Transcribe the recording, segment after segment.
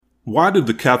Why did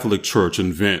the Catholic Church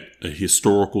invent a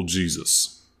historical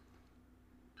Jesus?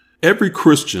 Every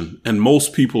Christian and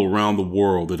most people around the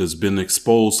world that has been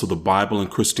exposed to the Bible and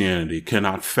Christianity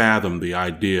cannot fathom the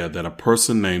idea that a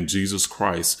person named Jesus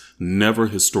Christ never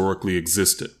historically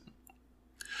existed.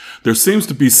 There seems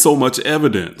to be so much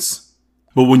evidence,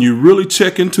 but when you really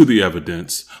check into the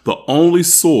evidence, the only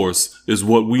source is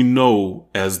what we know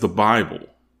as the Bible.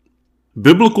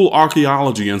 Biblical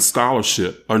archaeology and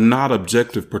scholarship are not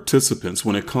objective participants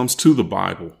when it comes to the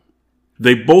Bible.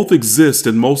 They both exist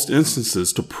in most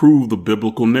instances to prove the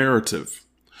biblical narrative,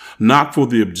 not for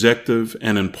the objective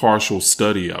and impartial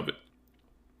study of it.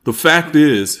 The fact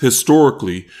is,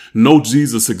 historically, no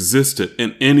Jesus existed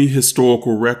in any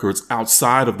historical records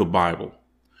outside of the Bible,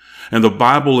 and the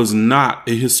Bible is not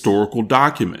a historical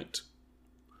document.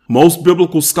 Most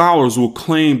biblical scholars will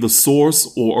claim the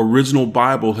source or original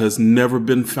Bible has never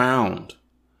been found.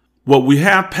 What we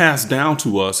have passed down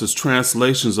to us is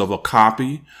translations of a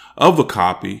copy of the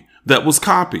copy that was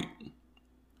copied.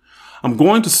 I'm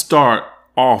going to start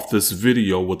off this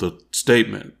video with a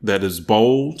statement that is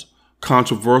bold,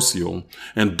 controversial,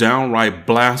 and downright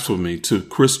blasphemy to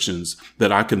Christians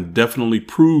that I can definitely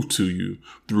prove to you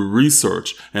through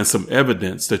research and some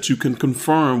evidence that you can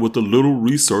confirm with a little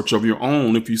research of your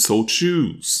own if you so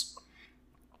choose.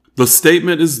 The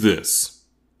statement is this: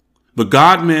 the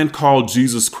God-man called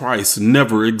Jesus Christ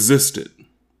never existed.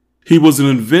 He was an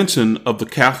invention of the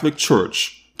Catholic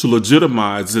Church to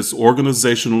legitimize its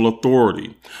organizational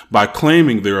authority by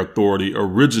claiming their authority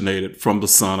originated from the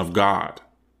Son of God.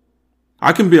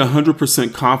 I can be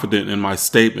 100% confident in my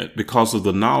statement because of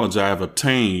the knowledge I have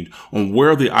obtained on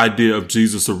where the idea of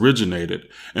Jesus originated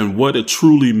and what it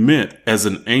truly meant as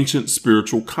an ancient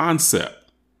spiritual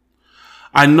concept.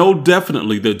 I know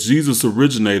definitely that Jesus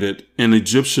originated in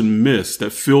Egyptian myths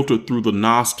that filtered through the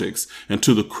Gnostics and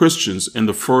to the Christians in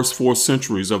the first 4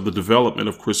 centuries of the development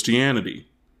of Christianity.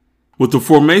 With the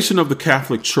formation of the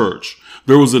Catholic Church,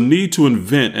 there was a need to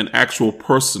invent an actual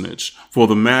personage for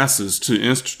the masses to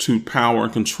institute power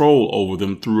and control over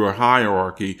them through a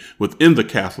hierarchy within the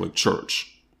Catholic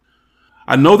Church.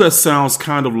 I know that sounds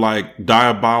kind of like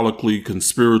diabolically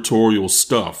conspiratorial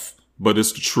stuff, but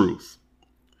it's the truth.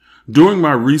 During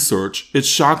my research, it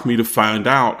shocked me to find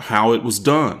out how it was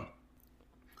done.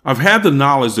 I've had the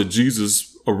knowledge that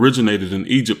Jesus originated in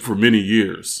Egypt for many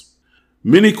years.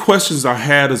 Many questions I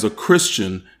had as a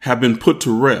Christian have been put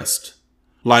to rest,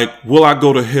 like, will I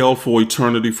go to hell for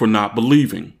eternity for not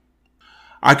believing?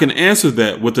 I can answer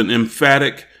that with an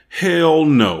emphatic hell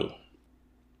no.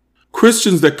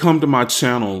 Christians that come to my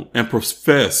channel and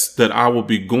profess that I will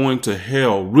be going to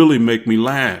hell really make me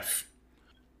laugh.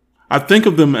 I think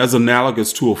of them as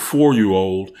analogous to a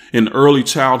 4-year-old in early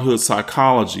childhood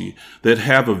psychology that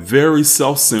have a very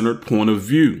self-centered point of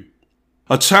view.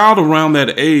 A child around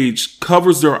that age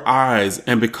covers their eyes,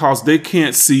 and because they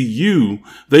can't see you,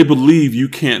 they believe you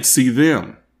can't see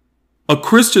them. A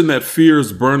Christian that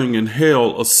fears burning in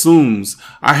hell assumes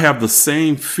I have the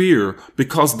same fear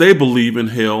because they believe in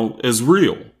hell as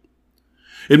real.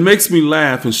 It makes me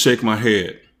laugh and shake my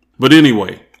head. But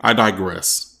anyway, I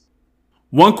digress.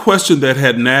 One question that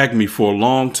had nagged me for a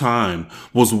long time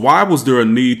was, why was there a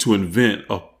need to invent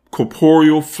a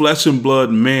corporeal flesh and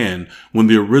blood man when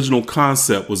the original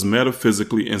concept was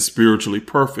metaphysically and spiritually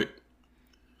perfect?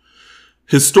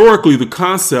 Historically, the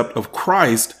concept of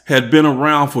Christ had been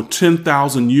around for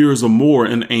 10,000 years or more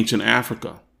in ancient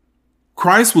Africa.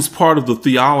 Christ was part of the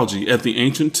theology at the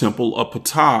ancient temple of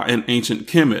Ptah in ancient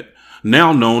Kemet,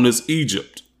 now known as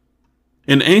Egypt.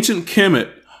 In ancient Kemet,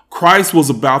 Christ was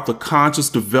about the conscious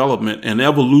development and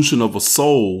evolution of a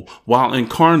soul while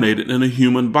incarnated in a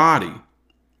human body.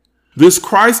 This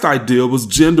Christ idea was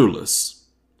genderless.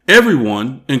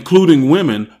 Everyone, including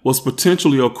women, was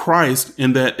potentially a Christ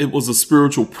in that it was a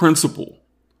spiritual principle.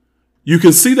 You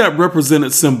can see that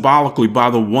represented symbolically by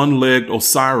the one-legged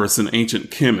Osiris in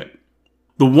ancient Kemet.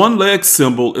 The one-leg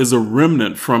symbol is a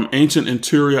remnant from ancient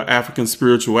interior African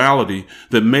spirituality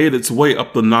that made its way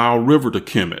up the Nile River to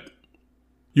Kemet.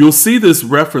 You'll see this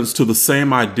reference to the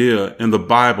same idea in the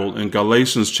Bible in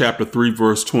Galatians chapter 3,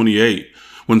 verse 28,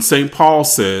 when St. Paul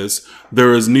says,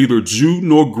 "There is neither Jew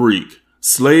nor Greek,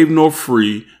 slave nor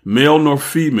free, male nor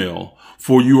female,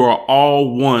 for you are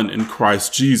all one in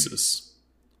Christ Jesus."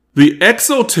 The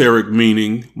exoteric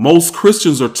meaning most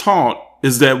Christians are taught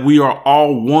is that we are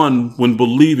all one when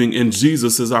believing in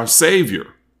Jesus as our Savior.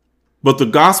 But the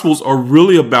Gospels are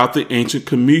really about the ancient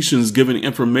Cometians giving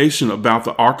information about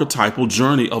the archetypal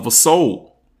journey of a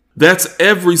soul. That's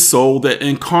every soul that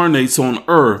incarnates on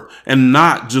earth and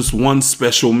not just one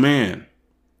special man.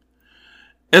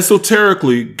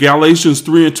 Esoterically, Galatians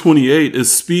 3:28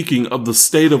 is speaking of the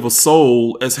state of a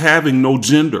soul as having no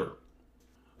gender.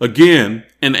 Again,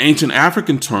 in ancient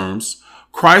African terms,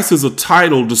 Christ is a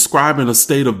title describing a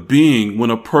state of being when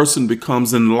a person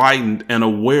becomes enlightened and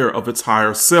aware of its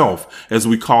higher self, as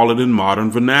we call it in modern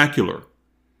vernacular.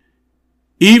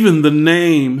 Even the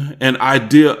name and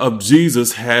idea of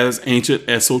Jesus has ancient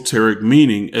esoteric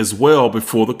meaning as well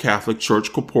before the Catholic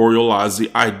Church corporealized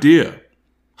the idea.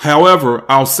 However,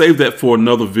 I'll save that for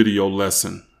another video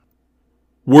lesson.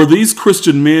 Were these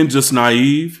Christian men just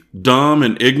naive, dumb,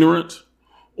 and ignorant?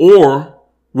 Or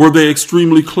were they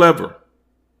extremely clever?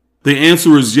 The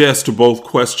answer is yes to both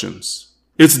questions.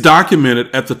 It's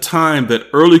documented at the time that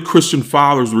early Christian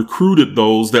fathers recruited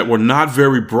those that were not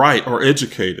very bright or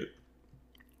educated.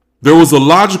 There was a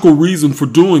logical reason for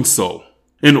doing so.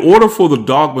 In order for the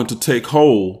dogma to take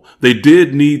hold, they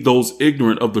did need those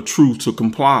ignorant of the truth to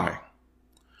comply.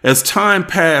 As time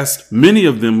passed, many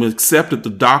of them accepted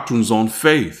the doctrines on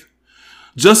faith,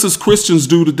 just as Christians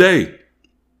do today.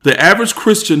 The average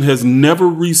Christian has never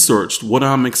researched what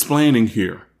I'm explaining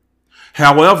here.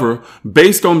 However,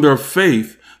 based on their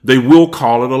faith, they will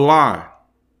call it a lie.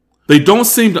 They don't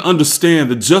seem to understand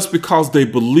that just because they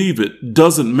believe it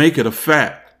doesn't make it a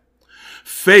fact.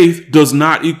 Faith does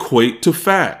not equate to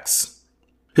facts.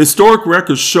 Historic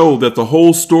records show that the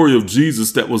whole story of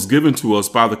Jesus that was given to us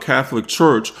by the Catholic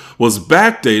Church was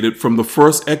backdated from the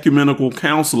First Ecumenical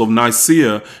Council of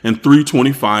Nicaea in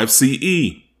 325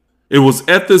 CE. It was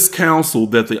at this council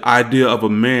that the idea of a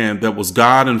man that was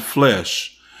God in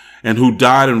flesh and who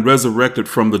died and resurrected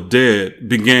from the dead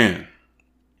began.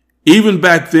 Even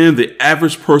back then, the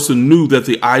average person knew that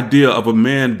the idea of a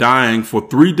man dying for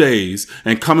 3 days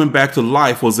and coming back to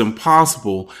life was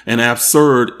impossible and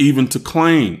absurd even to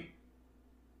claim.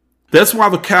 That's why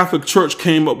the Catholic Church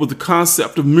came up with the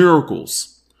concept of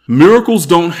miracles. Miracles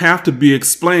don't have to be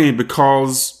explained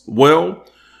because, well,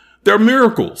 they're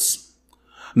miracles.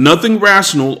 Nothing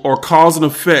rational or cause and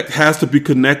effect has to be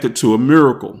connected to a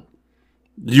miracle.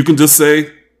 You can just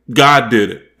say, God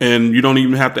did it. And you don't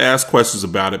even have to ask questions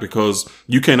about it because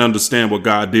you can't understand what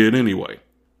God did anyway.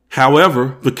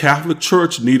 However, the Catholic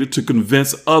Church needed to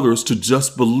convince others to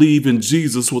just believe in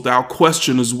Jesus without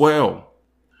question as well.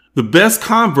 The best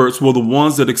converts were the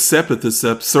ones that accepted this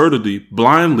absurdity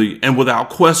blindly and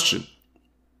without question.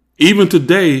 Even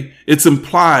today, it's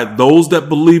implied those that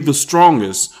believe the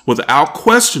strongest without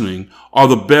questioning are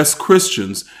the best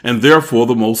Christians and therefore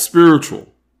the most spiritual.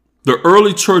 The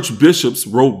early church bishops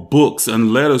wrote books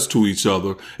and letters to each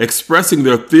other, expressing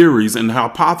their theories and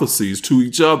hypotheses to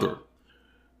each other.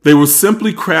 They were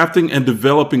simply crafting and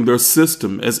developing their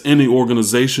system as any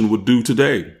organization would do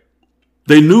today.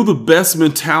 They knew the best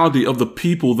mentality of the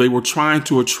people they were trying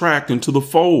to attract into the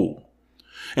fold,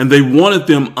 and they wanted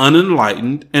them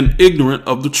unenlightened and ignorant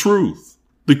of the truth.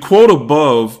 The quote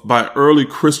above by early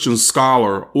Christian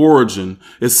scholar Origen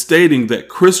is stating that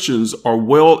Christians are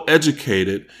well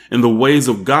educated in the ways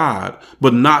of God,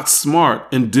 but not smart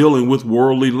in dealing with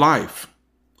worldly life.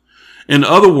 In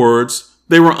other words,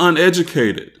 they were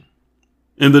uneducated.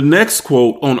 In the next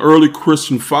quote on early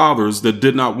Christian fathers that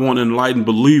did not want enlightened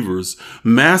believers,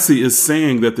 Massey is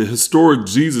saying that the historic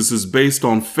Jesus is based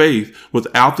on faith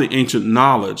without the ancient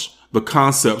knowledge the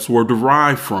concepts were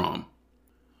derived from.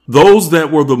 Those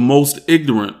that were the most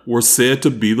ignorant were said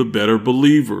to be the better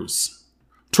believers.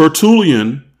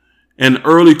 Tertullian, an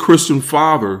early Christian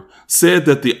father, said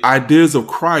that the ideas of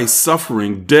Christ's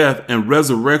suffering, death, and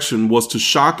resurrection was to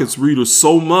shock its readers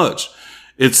so much,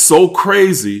 it's so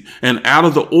crazy and out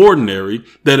of the ordinary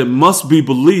that it must be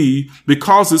believed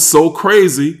because it's so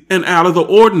crazy and out of the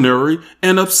ordinary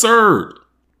and absurd.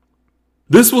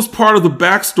 This was part of the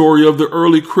backstory of the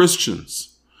early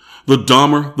Christians. The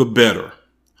dumber, the better.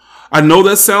 I know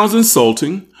that sounds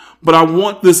insulting, but I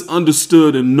want this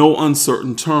understood in no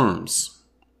uncertain terms.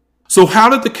 So how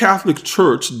did the Catholic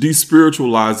Church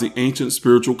despiritualize the ancient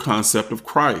spiritual concept of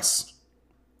Christ?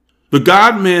 The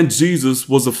God-man Jesus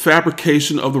was a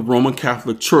fabrication of the Roman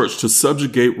Catholic Church to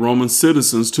subjugate Roman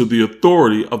citizens to the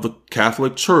authority of the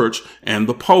Catholic Church and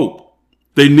the Pope.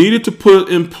 They needed to put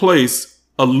in place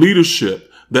a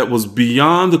leadership that was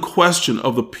beyond the question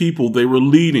of the people they were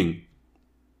leading.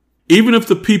 Even if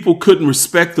the people couldn't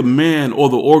respect the man or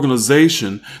the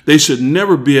organization, they should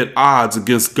never be at odds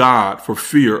against God for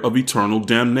fear of eternal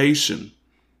damnation.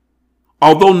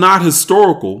 Although not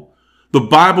historical, the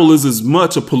Bible is as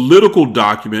much a political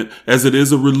document as it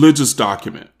is a religious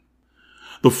document.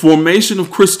 The formation of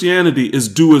Christianity is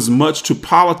due as much to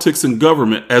politics and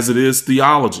government as it is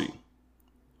theology.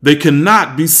 They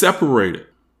cannot be separated.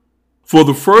 For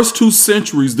the first 2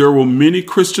 centuries, there were many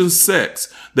Christian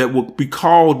sects that would be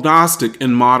called Gnostic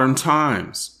in modern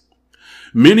times.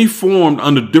 Many formed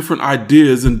under different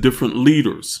ideas and different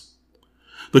leaders.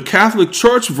 The Catholic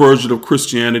Church version of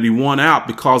Christianity won out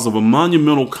because of a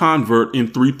monumental convert in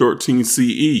 313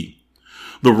 CE,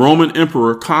 the Roman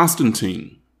Emperor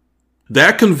Constantine.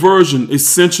 That conversion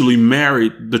essentially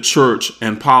married the church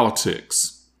and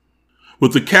politics.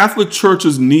 With the Catholic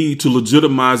Church's need to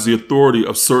legitimize the authority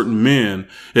of certain men,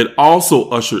 it also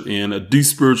ushered in a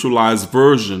despiritualized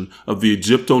version of the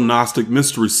Egypto-Gnostic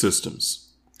mystery systems.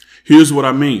 Here's what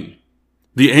I mean.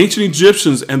 The ancient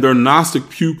Egyptians and their Gnostic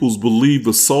pupils believed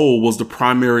the soul was the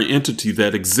primary entity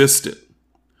that existed.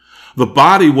 The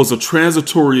body was a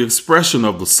transitory expression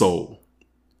of the soul.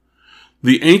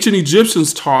 The ancient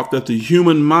Egyptians taught that the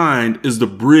human mind is the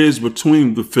bridge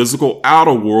between the physical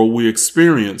outer world we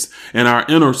experience and our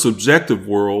inner subjective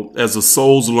world as the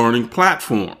soul's learning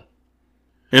platform.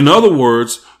 In other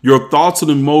words, your thoughts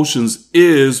and emotions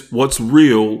is what's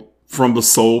real from the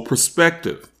soul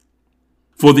perspective.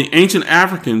 For the ancient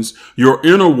Africans, your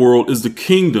inner world is the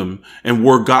kingdom and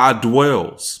where God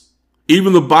dwells.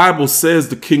 Even the Bible says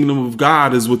the kingdom of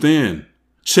God is within.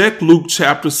 Check Luke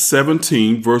chapter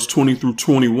 17, verse 20 through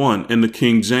 21 in the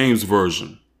King James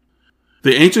Version.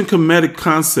 The ancient Kemetic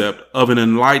concept of an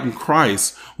enlightened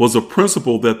Christ was a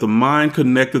principle that the mind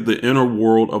connected the inner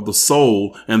world of the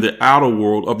soul and the outer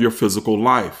world of your physical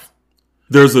life.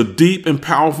 There's a deep and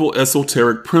powerful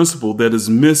esoteric principle that is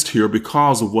missed here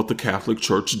because of what the Catholic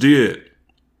Church did.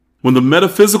 When the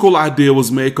metaphysical idea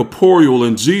was made corporeal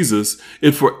in Jesus,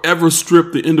 it forever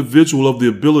stripped the individual of the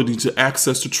ability to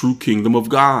access the true kingdom of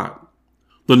God.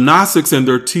 The Gnostics and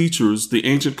their teachers, the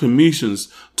ancient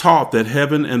Cometians, taught that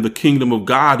heaven and the kingdom of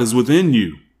God is within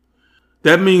you.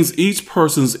 That means each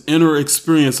person's inner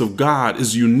experience of God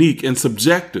is unique and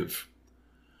subjective.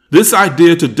 This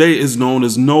idea today is known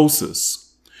as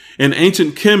Gnosis. In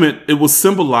ancient Kemet, it was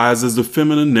symbolized as the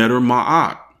feminine neter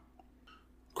Ma'at.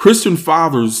 Christian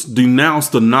fathers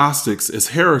denounced the Gnostics as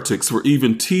heretics for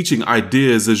even teaching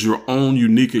ideas as your own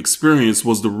unique experience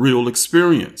was the real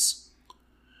experience.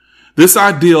 This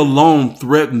idea alone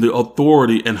threatened the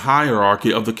authority and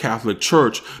hierarchy of the Catholic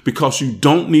Church because you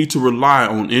don't need to rely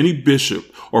on any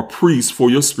bishop or priest for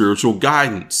your spiritual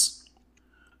guidance.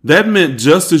 That meant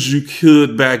just as you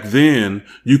could back then,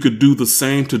 you could do the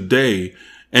same today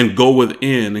and go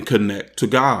within and connect to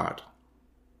God.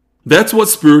 That's what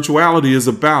spirituality is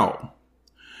about.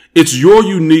 It's your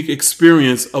unique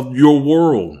experience of your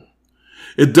world.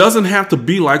 It doesn't have to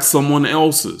be like someone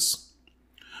else's.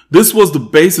 This was the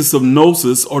basis of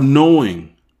gnosis or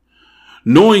knowing.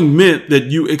 Knowing meant that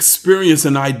you experience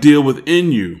an idea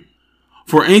within you.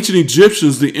 For ancient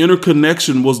Egyptians, the inner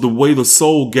connection was the way the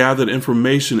soul gathered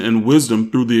information and wisdom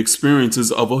through the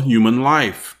experiences of a human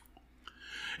life.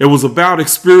 It was about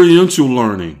experiential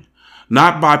learning,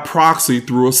 not by proxy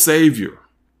through a savior.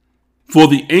 For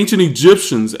the ancient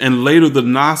Egyptians and later the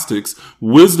Gnostics,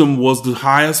 wisdom was the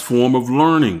highest form of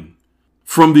learning.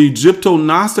 From the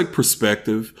Egypto-Gnostic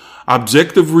perspective,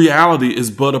 objective reality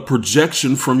is but a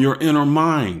projection from your inner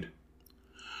mind.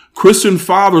 Christian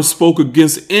fathers spoke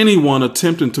against anyone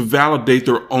attempting to validate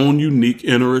their own unique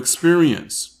inner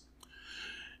experience.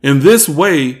 In this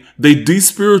way, they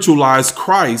despiritualized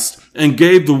Christ and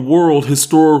gave the world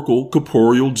historical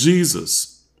corporeal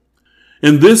Jesus.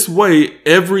 In this way,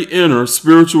 every inner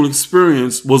spiritual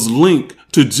experience was linked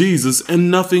to Jesus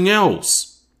and nothing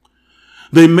else.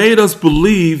 They made us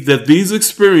believe that these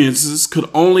experiences could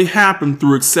only happen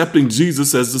through accepting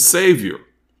Jesus as the Savior.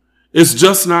 It's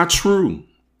just not true.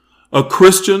 A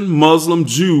Christian, Muslim,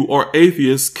 Jew, or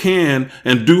atheist can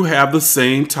and do have the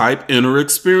same type inner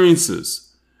experiences.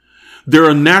 They're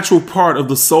a natural part of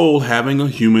the soul having a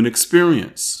human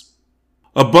experience.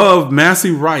 Above, Massey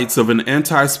writes of an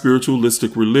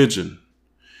anti-spiritualistic religion.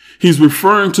 He's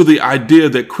referring to the idea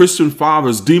that Christian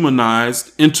fathers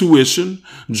demonized intuition,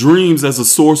 dreams as a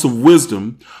source of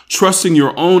wisdom, trusting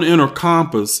your own inner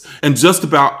compass, and just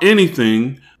about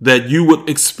anything that you would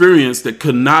experience that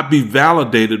could not be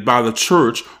validated by the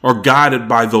church or guided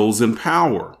by those in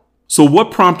power. So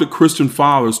what prompted Christian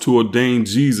fathers to ordain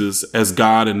Jesus as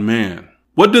God and man?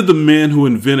 What did the men who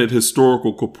invented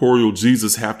historical corporeal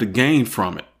Jesus have to gain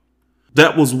from it?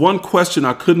 That was one question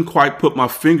I couldn't quite put my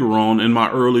finger on in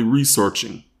my early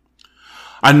researching.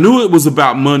 I knew it was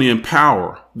about money and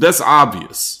power. That's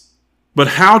obvious. But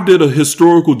how did a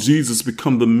historical Jesus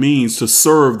become the means to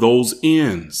serve those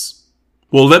ends?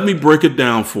 Well, let me break it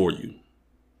down for you.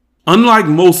 Unlike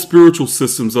most spiritual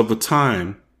systems of the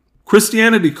time,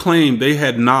 Christianity claimed they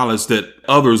had knowledge that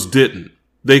others didn't.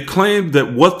 They claimed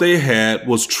that what they had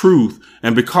was truth,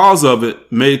 and because of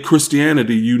it made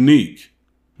Christianity unique.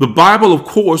 The Bible, of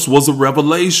course, was a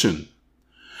revelation.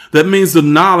 That means the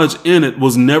knowledge in it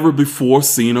was never before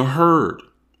seen or heard.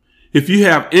 If you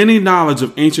have any knowledge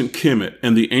of ancient Kemet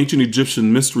and the ancient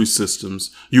Egyptian mystery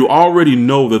systems, you already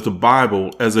know that the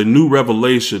Bible as a new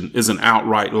revelation is an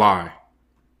outright lie.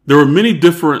 There were many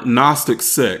different Gnostic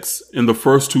sects in the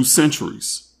first 2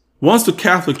 centuries. Once the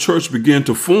Catholic Church began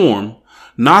to form,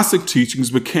 Gnostic teachings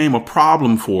became a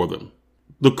problem for them.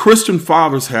 The Christian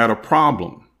fathers had a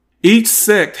problem. Each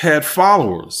sect had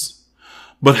followers.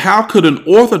 But how could an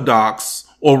Orthodox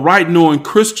or right-knowing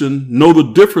Christian know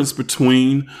the difference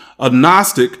between a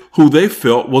Gnostic who they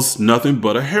felt was nothing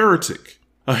but a heretic?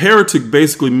 A heretic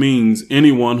basically means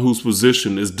anyone whose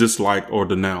position is disliked or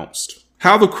denounced.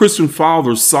 How the Christian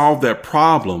fathers solved that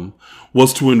problem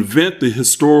was to invent the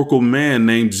historical man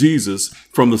named Jesus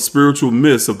from the spiritual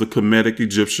myths of the Kemetic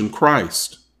Egyptian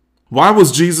Christ. Why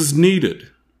was Jesus needed?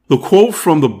 The quote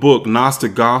from the book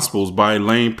Gnostic Gospels by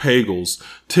Elaine Pagels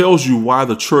tells you why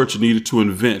the church needed to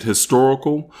invent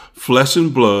historical, flesh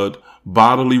and blood,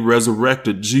 bodily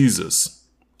resurrected Jesus.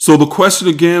 So the question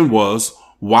again was,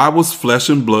 why was flesh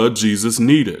and blood Jesus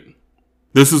needed?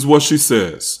 This is what she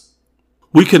says.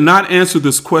 We cannot answer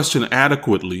this question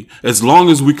adequately as long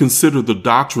as we consider the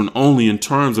doctrine only in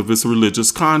terms of its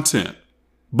religious content.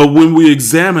 But when we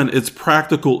examine its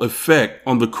practical effect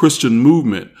on the Christian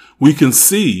movement, we can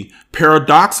see,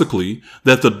 paradoxically,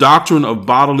 that the doctrine of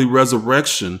bodily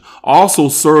resurrection also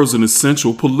serves an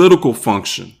essential political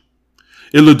function.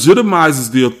 It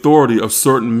legitimizes the authority of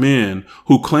certain men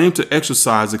who claim to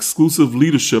exercise exclusive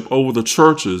leadership over the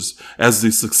churches as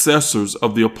the successors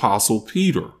of the Apostle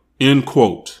Peter. End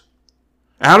quote.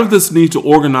 Out of this need to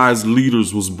organize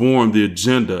leaders was born the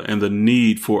agenda and the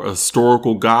need for a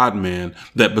historical God-man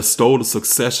that bestowed a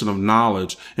succession of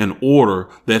knowledge and order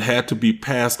that had to be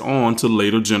passed on to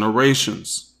later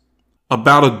generations.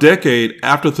 About a decade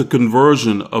after the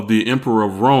conversion of the Emperor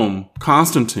of Rome,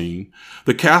 Constantine,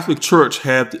 the Catholic Church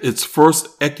had its first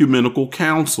ecumenical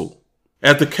council.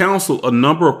 At the council, a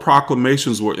number of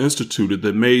proclamations were instituted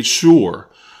that made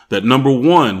sure that, number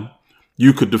one,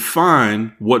 you could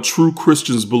define what true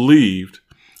Christians believed,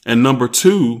 and number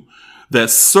two,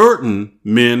 that certain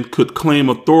men could claim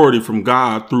authority from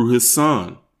God through his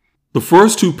Son. The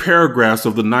first 2 paragraphs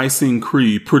of the Nicene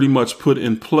Creed pretty much put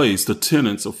in place the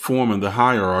tenets of forming the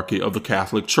hierarchy of the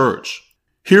Catholic Church.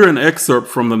 Here an excerpt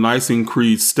from the Nicene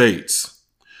Creed states,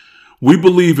 "We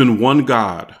believe in one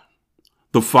God,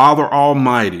 the Father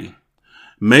Almighty,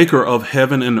 maker of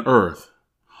heaven and earth,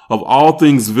 of all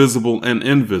things visible and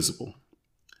invisible,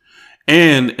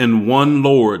 and in one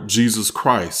Lord Jesus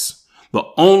Christ, the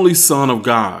only Son of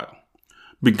God,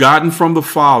 begotten from the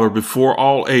Father before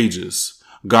all ages,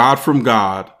 God from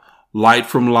God, light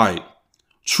from light,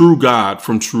 true God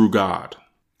from true God."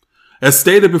 As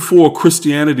stated before,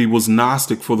 Christianity was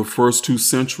Gnostic for the first 2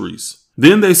 centuries.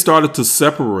 Then they started to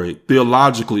separate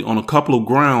theologically on a couple of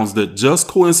grounds that just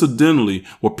coincidentally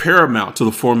were paramount to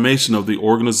the formation of the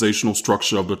organizational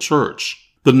structure of the church.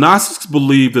 The Gnostics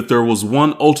believed that there was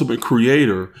one ultimate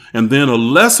creator and then a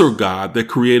lesser God that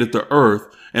created the earth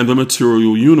and the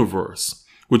material universe,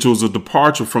 which was a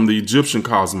departure from the Egyptian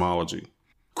cosmology.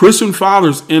 Christian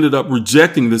fathers ended up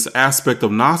rejecting this aspect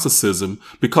of Gnosticism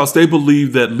because they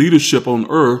believed that leadership on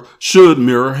earth should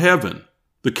mirror heaven.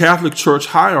 The Catholic Church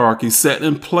hierarchy set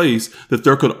in place that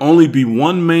there could only be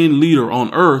one main leader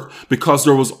on earth because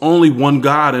there was only one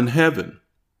God in heaven.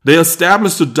 They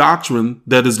established a doctrine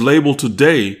that is labeled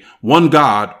today, one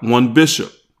God, one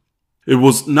bishop. It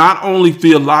was not only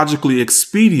theologically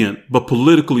expedient, but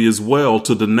politically as well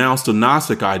to denounce the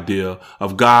Gnostic idea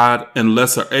of God and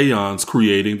lesser aeons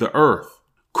creating the earth.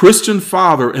 Christian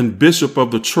father and bishop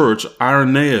of the church,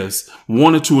 Irenaeus,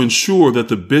 wanted to ensure that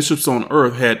the bishops on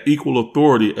earth had equal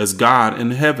authority as God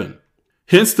in heaven.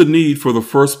 Hence the need for the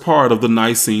first part of the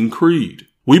Nicene Creed.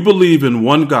 We believe in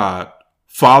one God,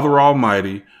 Father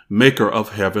Almighty, maker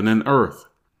of heaven and earth.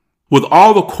 With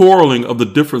all the quarreling of the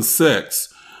different sects,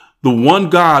 the one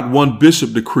God, one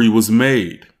bishop decree was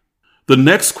made. The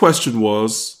next question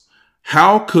was,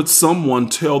 how could someone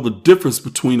tell the difference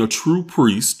between a true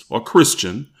priest or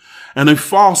Christian and a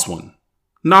false one,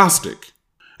 Gnostic?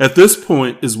 At this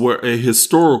point is where a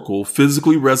historical,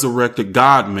 physically resurrected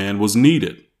God-man was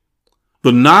needed.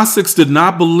 The Gnostics did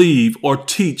not believe or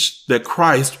teach that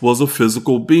Christ was a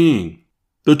physical being.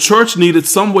 The church needed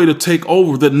some way to take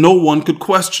over that no one could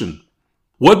question.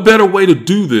 What better way to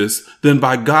do this than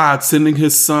by God sending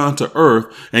his Son to earth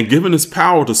and giving his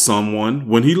power to someone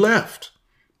when he left?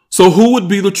 So who would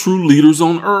be the true leaders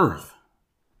on earth?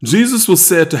 Jesus was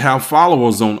said to have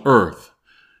followers on earth,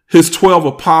 his 12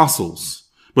 apostles,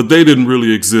 but they didn't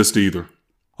really exist either.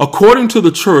 According to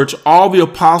the church, all the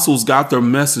apostles got their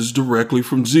message directly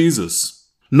from Jesus.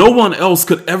 No one else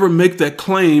could ever make that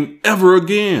claim ever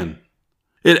again.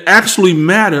 It actually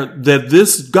mattered that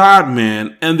this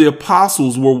God-man and the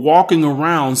apostles were walking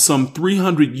around some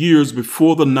 300 years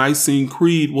before the Nicene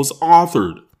Creed was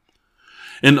authored.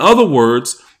 In other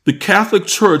words, the Catholic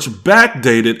Church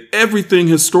backdated everything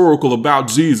historical about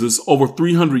Jesus over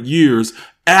 300 years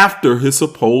after his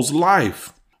supposed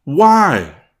life.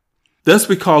 Why? That's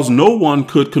because no one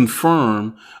could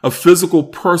confirm a physical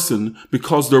person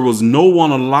because there was no one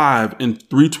alive in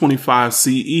 325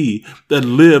 CE that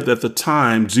lived at the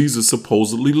time Jesus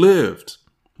supposedly lived.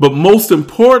 But most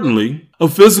importantly, a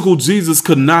physical Jesus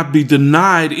could not be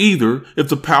denied either if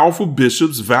the powerful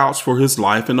bishops vouched for his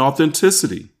life and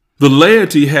authenticity. The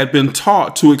laity had been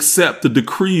taught to accept the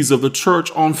decrees of the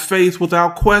church on faith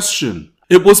without question.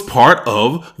 It was part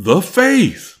of the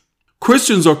faith.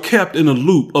 Christians are kept in a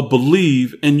loop of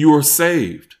believe and you are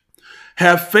saved.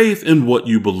 Have faith in what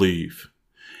you believe.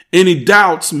 Any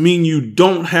doubts mean you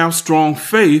don't have strong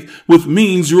faith, which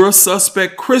means you're a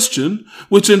suspect Christian,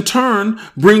 which in turn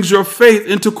brings your faith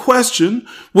into question,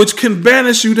 which can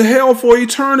banish you to hell for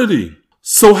eternity.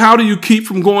 So how do you keep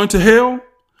from going to hell?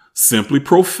 Simply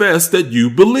profess that you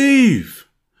believe.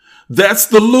 That's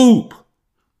the loop.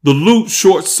 The loop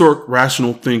short-circuits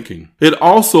rational thinking. It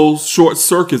also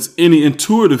short-circuits any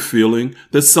intuitive feeling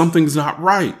that something's not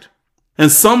right.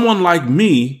 And someone like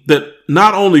me that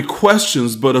not only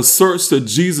questions but asserts that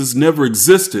Jesus never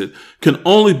existed can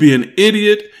only be an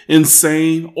idiot,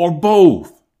 insane, or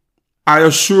both. I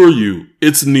assure you,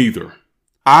 it's neither.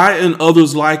 I and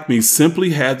others like me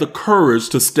simply had the courage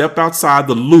to step outside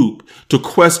the loop, to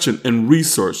question and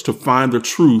research to find the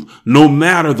truth, no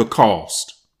matter the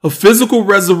cost. A physical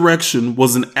resurrection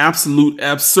was an absolute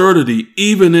absurdity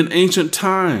even in ancient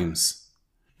times.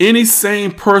 Any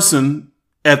sane person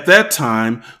at that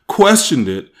time questioned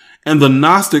it, and the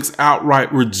Gnostics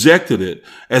outright rejected it,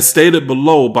 as stated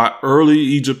below by early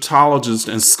Egyptologist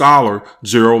and scholar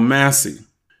Gerald Massey.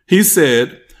 He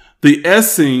said, the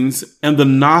Essenes and the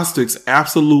Gnostics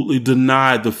absolutely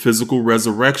denied the physical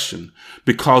resurrection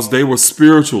because they were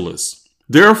spiritualists.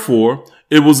 Therefore,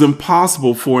 it was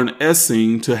impossible for an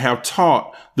Essene to have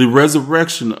taught the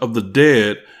resurrection of the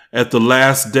dead at the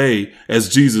last day as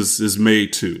Jesus is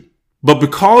made to. But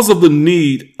because of the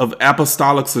need of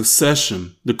apostolic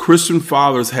succession, the Christian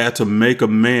fathers had to make a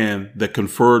man that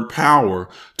conferred power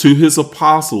to his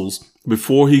apostles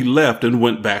before he left and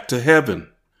went back to heaven.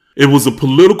 It was a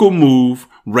political move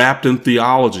wrapped in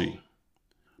theology.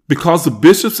 Because the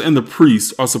bishops and the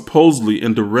priests are supposedly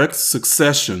in direct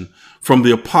succession from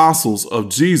the apostles of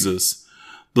Jesus,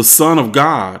 the Son of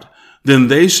God, then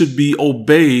they should be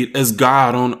obeyed as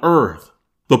God on earth.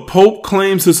 The Pope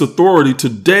claims his authority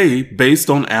today based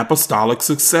on apostolic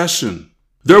succession.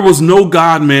 There was no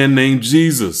God-man named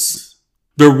Jesus.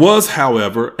 There was,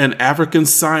 however, an African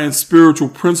science spiritual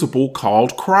principle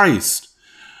called Christ.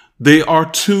 They are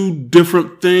two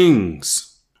different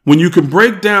things. When you can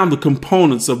break down the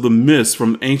components of the myths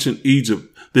from ancient Egypt,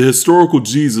 the historical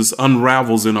Jesus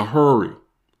unravels in a hurry.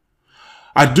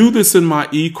 I do this in my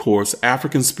e-course,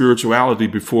 African Spirituality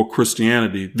Before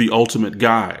Christianity, The Ultimate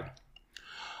Guide.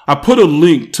 I put a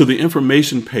link to the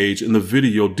information page in the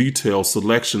video detail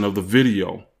selection of the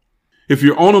video. If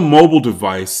you're on a mobile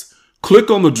device, click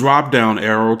on the drop-down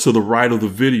arrow to the right of the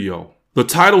video. The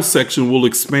title section will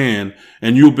expand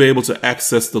and you'll be able to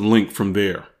access the link from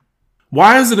there.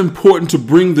 Why is it important to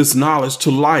bring this knowledge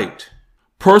to light?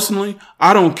 Personally,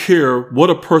 I don't care what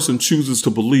a person chooses to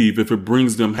believe if it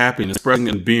brings them happiness, expressing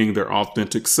and being their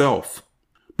authentic self.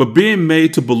 But being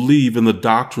made to believe in the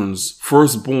doctrines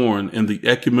first born in the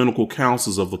ecumenical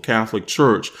councils of the Catholic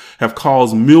Church have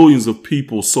caused millions of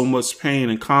people so much pain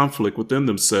and conflict within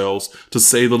themselves, to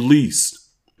say the least.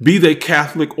 Be they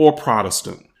Catholic or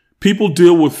Protestant. People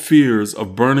deal with fears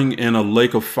of burning in a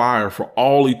lake of fire for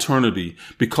all eternity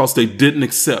because they didn't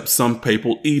accept some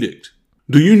papal edict.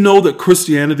 Do you know that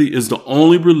Christianity is the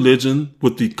only religion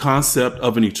with the concept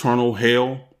of an eternal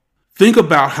hell? Think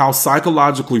about how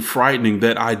psychologically frightening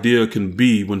that idea can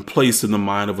be when placed in the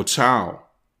mind of a child.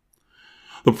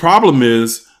 The problem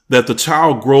is that the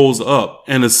child grows up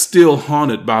and is still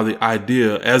haunted by the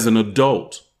idea as an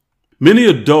adult. Many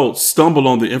adults stumble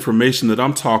on the information that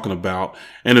I'm talking about,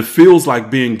 and it feels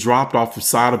like being dropped off the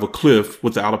side of a cliff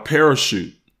without a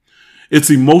parachute.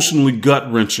 It's emotionally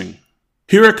gut-wrenching.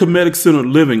 Here at Kemetic Centered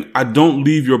Living, I don't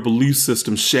leave your belief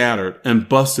system shattered and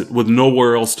busted with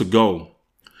nowhere else to go.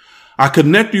 I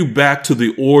connect you back to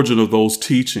the origin of those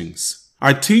teachings.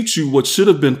 I teach you what should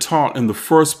have been taught in the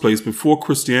first place before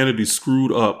Christianity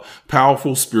screwed up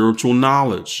powerful spiritual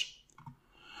knowledge.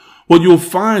 What you'll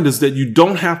find is that you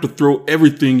don't have to throw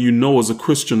everything you know as a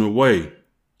Christian away.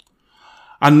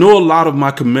 I know a lot of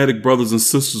my Kemetic brothers and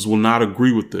sisters will not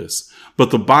agree with this,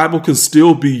 but the Bible can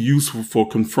still be useful for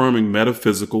confirming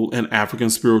metaphysical and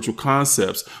African spiritual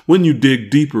concepts when you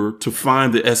dig deeper to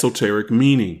find the esoteric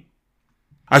meaning.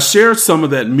 I shared some of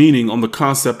that meaning on the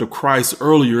concept of Christ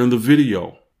earlier in the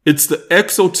video. It's the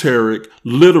exoteric,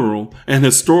 literal, and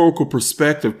historical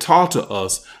perspective taught to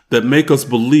us that make us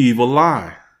believe a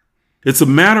lie. It's a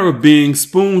matter of being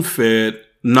spoon-fed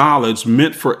knowledge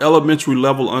meant for elementary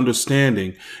level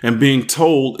understanding and being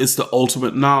told it's the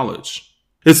ultimate knowledge.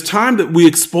 It's time that we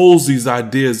expose these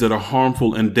ideas that are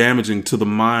harmful and damaging to the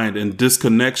mind and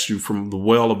disconnects you from the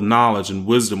well of knowledge and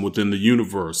wisdom within the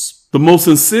universe. The most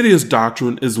insidious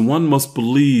doctrine is one must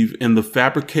believe in the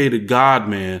fabricated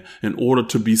God-man in order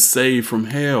to be saved from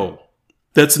hell.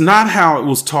 That's not how it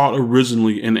was taught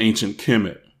originally in ancient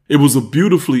Kemet. It was a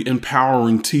beautifully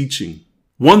empowering teaching,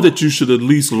 one that you should at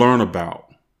least learn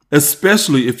about,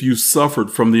 especially if you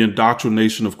suffered from the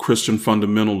indoctrination of Christian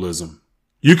fundamentalism.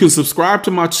 You can subscribe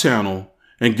to my channel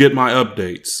and get my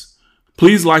updates.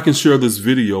 Please like and share this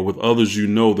video with others you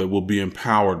know that will be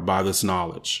empowered by this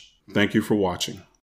knowledge. Thank you for watching.